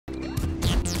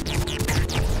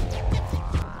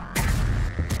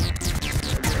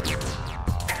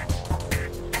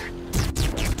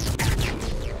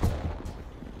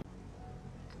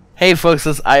Hey folks,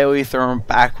 it's ioEther. I'm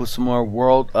back with some more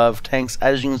World of Tanks.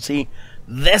 As you can see,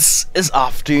 this is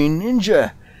off to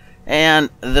Ninja.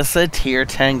 And this is a tier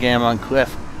 10 game on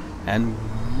Cliff. And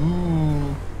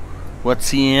what's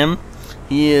he in?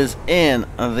 He is in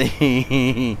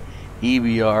the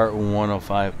EBR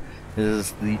 105. This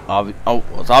is the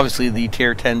it's obviously the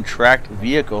tier 10 tracked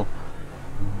vehicle.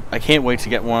 I can't wait to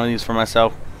get one of these for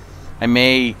myself. I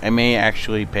may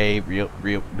actually pay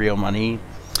real money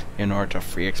in order to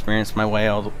free experience my way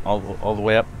all the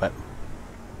way up, but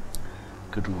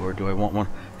good lord, do I want one?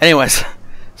 Anyways,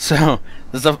 so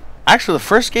this is actually the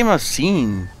first game I've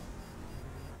seen.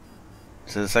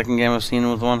 Is it the second game I've seen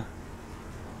with one?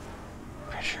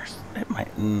 Pretty sure it might.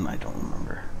 I don't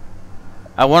remember.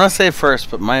 I want to say first,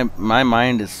 but my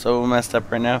mind is so messed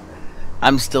up right now.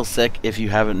 I'm still sick. If you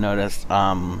haven't noticed,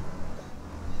 the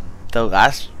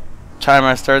last time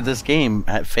I started this game,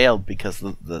 it failed because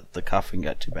the coughing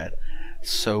got too bad.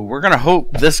 So we're gonna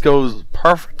hope this goes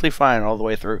perfectly fine all the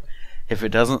way through. If it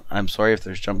doesn't, I'm sorry. If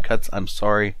there's jump cuts, I'm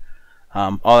sorry.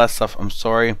 All that stuff, I'm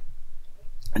sorry.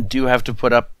 I do have to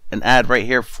put up an ad right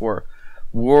here for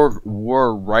War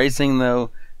Rising, though,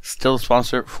 still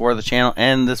sponsored for the channel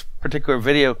and this particular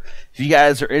video. If you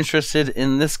guys are interested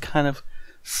in this kind of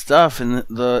stuff and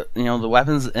the the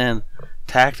weapons and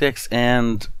tactics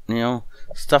and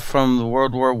stuff from the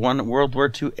World War I, World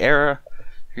War II era,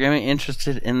 you're gonna be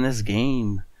interested in this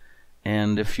game.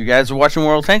 And if you guys are watching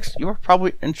World Tanks, you are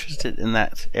probably interested in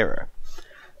that era.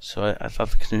 So I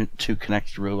thought the two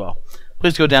connected really well.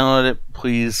 Please go download it.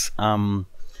 Please,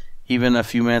 even a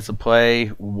few minutes of play,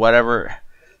 whatever,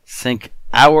 sink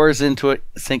hours into it,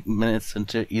 sink minutes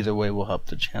into it. Either way will help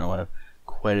the channel out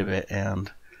quite a bit.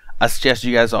 And I suggest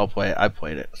you guys all play it. I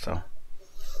played it, so.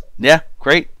 Yeah,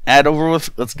 great. Ad over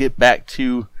with. Let's get back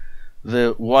to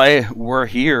the why we're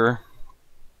here.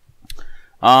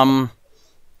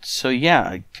 So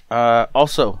yeah.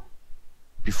 Also,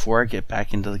 before I get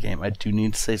back into the game, I do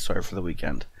need to say sorry for the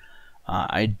weekend.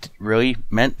 I really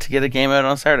meant to get a game out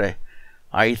on Saturday.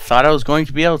 I thought I was going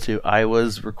to be able to. I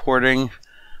was recording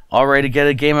all ready to get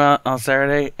a game out on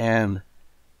Saturday, and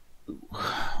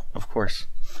of course,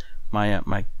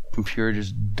 my computer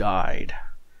just died.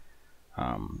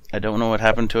 I don't know what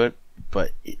happened to it, but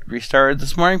it restarted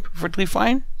this morning perfectly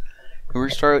fine. It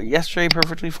restarted yesterday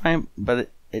perfectly fine,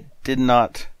 but it did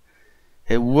not.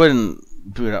 It wouldn't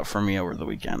boot up for me over the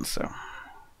weekend, so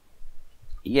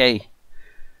yay.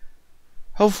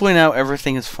 Hopefully now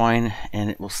everything is fine,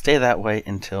 and it will stay that way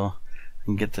until I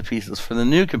can get the pieces for the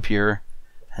new computer,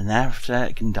 and after that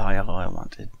it can die all I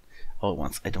wanted. All at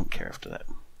once. I don't care after that.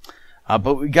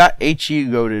 But we got HE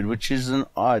goaded, which is an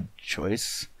odd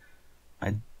choice.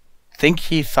 I think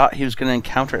he thought he was going to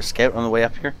encounter a scout on the way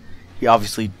up here. He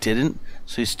obviously didn't,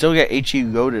 so he's still got HE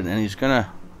goaded, and he's going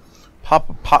to pop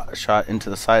a pot shot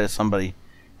into the side of somebody,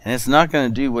 and it's not going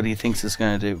to do what he thinks it's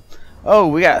going to do. Oh,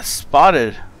 we got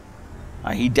spotted.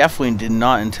 He definitely did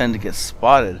not intend to get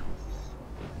spotted.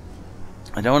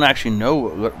 I don't actually know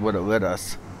what would have lit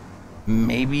us.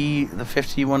 Maybe the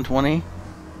 50-120?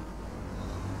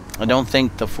 I don't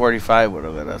think the 45 would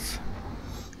have lit us.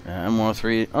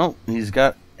 M103. Oh, he's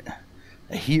got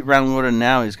a heat round loaded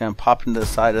now. He's going to pop into the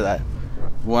side of that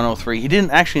 103. He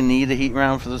didn't actually need a heat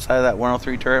round for the side of that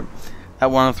 103 turret. That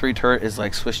 103 turret is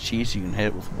like Swiss cheese. You can hit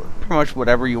it with pretty much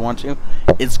whatever you want to.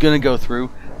 It's going to go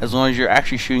through as long as you're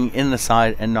actually shooting in the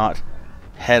side and not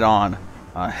head on.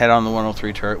 Head on the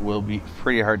 103 turret will be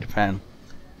pretty hard to pen.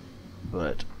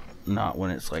 But not when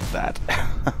it's like that.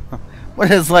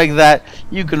 When it's like that,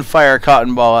 you can fire a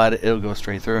cotton ball at it. It'll go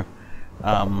straight through.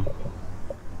 More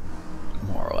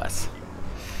or less.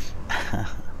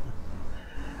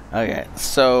 Okay,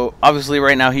 so obviously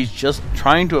right now he's just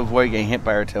trying to avoid getting hit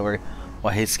by artillery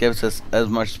while he skips us as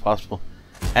much as possible.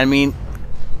 I mean,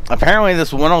 apparently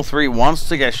this 103 wants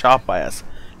to get shot by us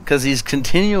because he's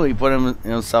continually putting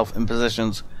himself in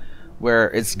positions where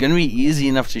it's going to be easy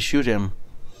enough to shoot him.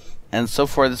 And so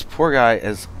far this poor guy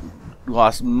has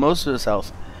lost most of his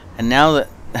health, and now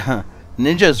that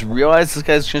Ninja has realized this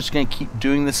guy's just going to keep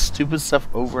doing this stupid stuff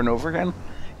over and over again,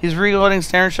 he's reloading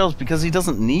standard shells because he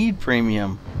doesn't need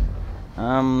premium.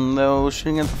 Though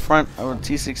shooting at the front of a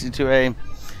T-62A,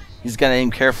 he's got to aim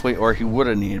carefully, or he would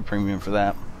have needed premium for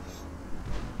that.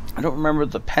 I don't remember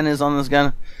what the pen is on this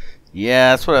gun.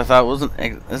 Yeah, that's what I thought.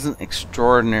 It isn't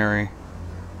extraordinary.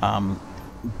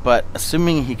 But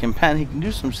assuming he can pen, he can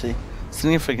do some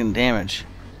significant damage.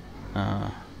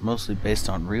 Mostly based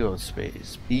on reload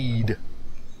speed.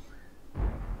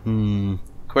 Of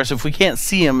course, if we can't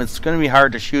see him, it's going to be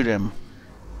hard to shoot him.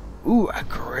 Ooh, a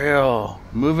grill.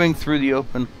 Moving through the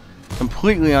open,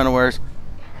 completely unawares.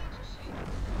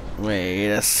 Wait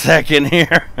a second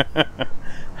here.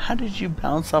 How did you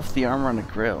bounce off the armor on the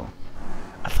grill?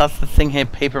 I thought the thing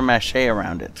had paper mache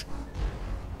around it.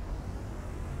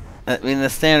 I mean, the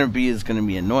standard B is going to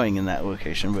be annoying in that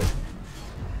location, but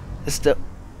it's still...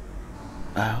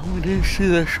 we didn't see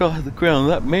that shot at the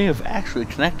ground. That may have actually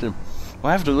connected.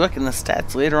 We'll have to look in the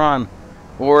stats later on.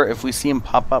 Or if we see him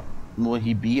pop up, will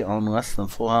he be on less than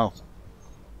full health?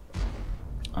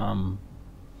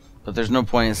 But there's no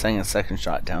point in saying a second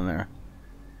shot down there.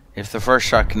 If the first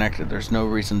shot connected, there's no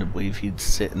reason to believe he'd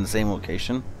sit in the same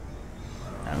location.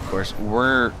 And of course,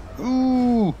 we're...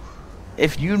 Ooh!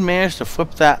 If you'd managed to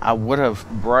flip that, I would have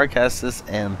broadcast this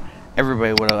and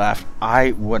everybody would have laughed.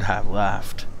 I would have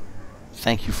laughed.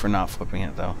 Thank you for not flipping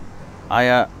it, though.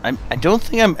 I don't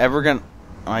think I'm ever gonna...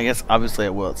 I guess, obviously I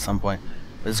will at some point.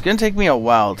 But it's gonna take me a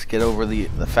while to get over the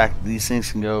fact that these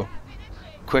things can go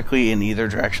quickly in either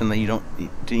direction, that you don't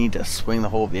need to swing the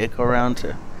whole vehicle around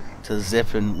to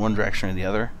zip in one direction or the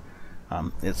other.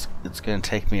 It's gonna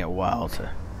take me a while to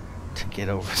get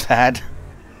over that.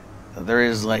 There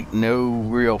is like no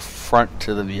real front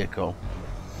to the vehicle.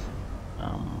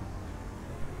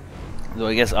 Though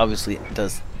I guess obviously it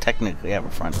does technically have a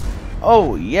front.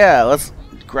 Oh yeah, let's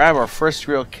grab our first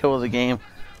real kill of the game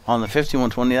on the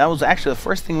 5120. That was actually the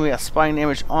first thing we got spine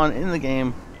damage on in the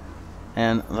game.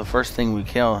 And the first thing we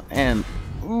kill. And,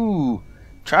 ooh,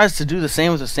 tries to do the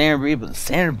same with the standard B, but the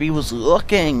standard B was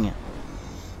looking.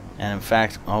 And in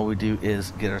fact, all we do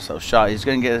is get ourselves shot. He's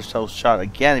going to get ourselves shot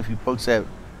again if he pokes out.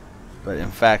 But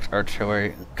in fact,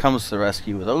 artillery comes to the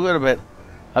rescue with a little bit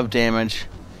of damage.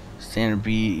 Standard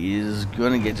B is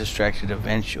going to get distracted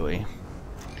eventually.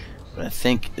 But I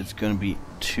think it's going to be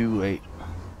too late.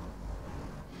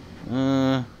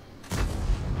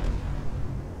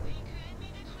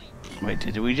 Wait,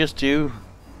 did we just do...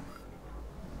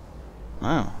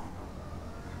 Oh.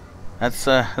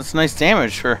 That's nice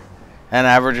damage for an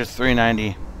average of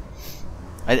 390.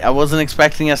 I wasn't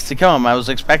expecting us to kill him. I was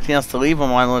expecting us to leave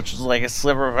him on, which was like a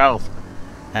sliver of health.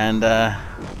 And, I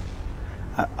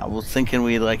was thinking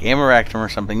we'd, like, aim racked him or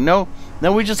something. No,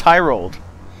 we just high-rolled.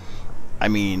 I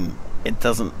mean, it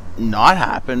doesn't not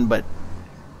happen, but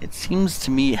it seems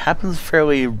to me it happens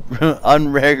fairly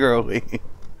unregularly.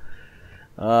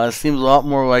 It seems a lot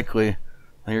more likely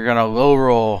that you're gonna low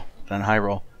roll than high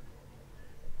roll.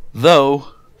 Though,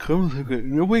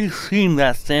 nobody's seen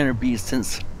that standard B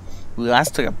since we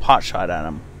last took a pot shot at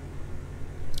him.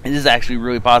 It is actually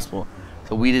really possible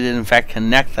that we did in fact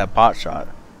connect that pot shot.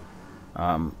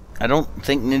 I don't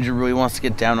think Ninja really wants to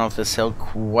get down off this hill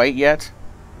quite yet.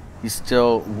 He's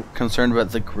still concerned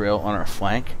about the grill on our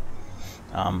flank.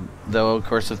 Though, of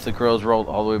course, if the grill's rolled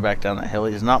all the way back down the hill,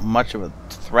 he's not much of a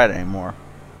threat anymore.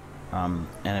 And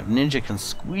if Ninja can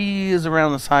squeeze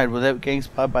around the side without getting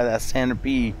spotted by that standard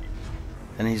B,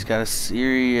 then he's got a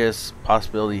serious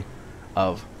possibility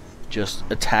of just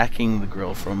attacking the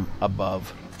grill from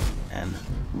above. And,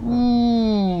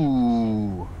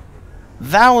 ooh,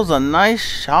 that was a nice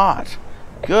shot.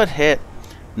 Good hit.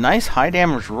 Nice high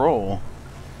damage roll.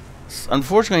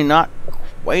 Unfortunately, not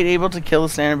quite able to kill the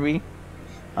standard B.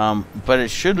 But it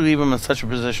should leave him in such a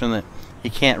position that he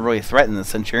can't really threaten the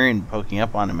Centurion poking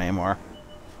up on him anymore.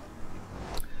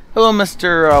 Hello,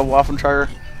 Mr. Waffentrager.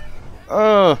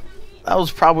 That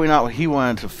was probably not what he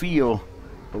wanted to feel,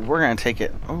 but we're gonna take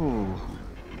it. Oh,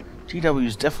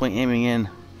 GW's definitely aiming in.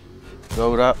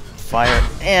 Load up, fire,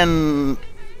 and...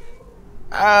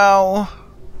 Ow!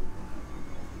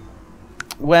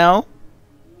 Well,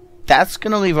 that's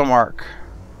gonna leave a mark.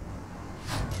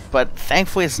 But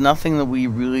thankfully it's nothing that we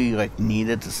really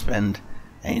needed to spend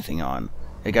anything on.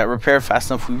 It got repaired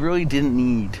fast enough. We really didn't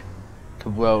need to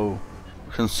blow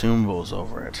consumables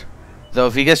over it. Though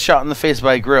if he gets shot in the face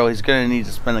by a grill, he's gonna need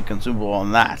to spend a consumable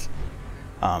on that.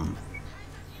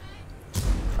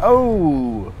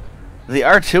 Oh! The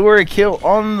artillery kill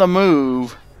on the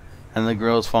move. And the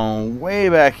grill's falling way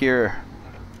back here.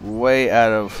 Way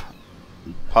out of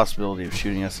possibility of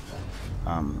shooting us.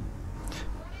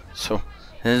 So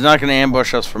it's not gonna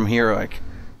ambush us from here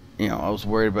I was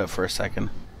worried about for a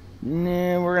second.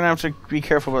 Nah, we're gonna have to be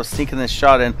careful about sneaking this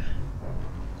shot in.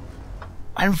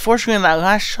 Unfortunately, that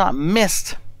last shot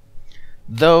missed.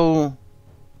 Though,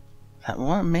 that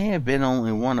one may have been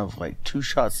only one of 2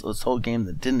 shots this whole game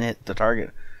that didn't hit the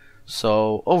target.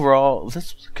 So, overall,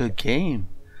 this was a good game.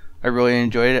 I really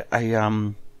enjoyed it.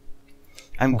 I'm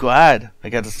glad I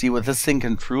got to see what this thing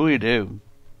can truly do.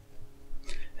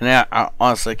 And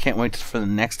honestly, I can't wait for the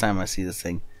next time I see this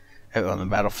thing out on the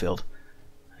battlefield.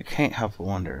 I can't help but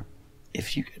wonder,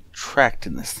 if you get tracked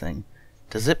in this thing,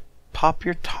 does it pop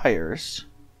your tires?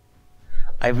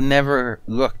 I've never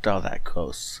looked all that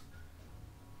close.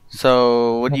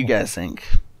 So, what do you guys think?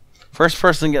 First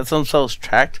person gets themselves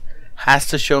tracked has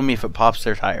to show me if it pops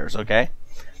their tires, okay?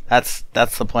 That's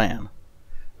the plan.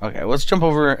 Okay, let's jump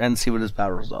over and see what his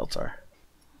battle results are.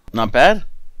 Not bad.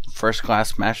 First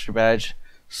class master badge,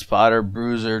 spotter,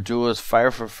 bruiser, duelist,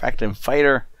 fire for effect, and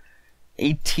fighter.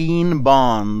 18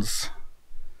 bonds.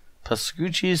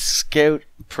 Pascucci's scout,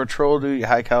 patrol duty,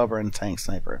 high caliber, and tank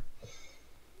sniper.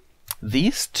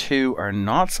 These two are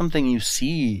not something you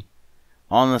see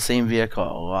on the same vehicle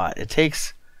a lot. It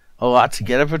takes a lot to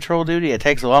get a patrol duty. It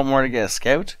takes a lot more to get a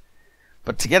scout.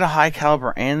 But to get a high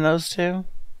caliber and those two,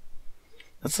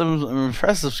 that's some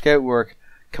impressive scout work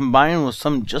combined with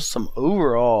some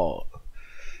overall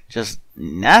just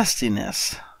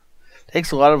nastiness. It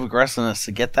takes a lot of aggressiveness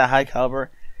to get that high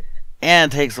caliber,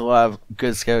 and it takes a lot of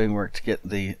good scouting work to get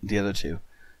the other two.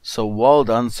 So well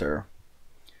done, sir.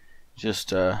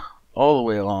 Just all the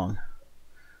way along.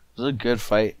 It was a good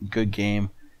fight, good game,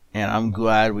 and I'm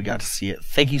glad we got to see it.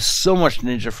 Thank you so much,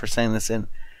 Ninja, for sending this in.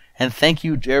 And thank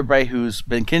you to everybody who's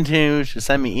been continuing to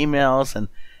send me emails and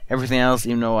everything else,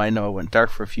 even though I know it went dark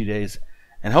for a few days.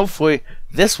 And hopefully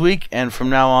this week and from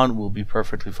now on will be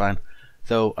perfectly fine.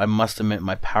 Though I must admit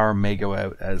my power may go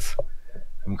out, as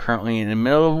I'm currently in the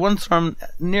middle of one storm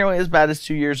nearly as bad as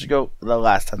 2 years ago, the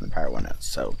last time the power went out.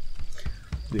 So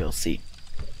we'll see.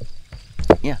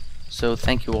 Yeah. So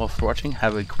thank you all for watching.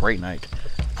 Have a great night.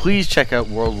 Please check out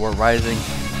World War Rising,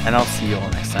 and I'll see you all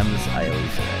next time. This is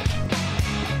ioEther.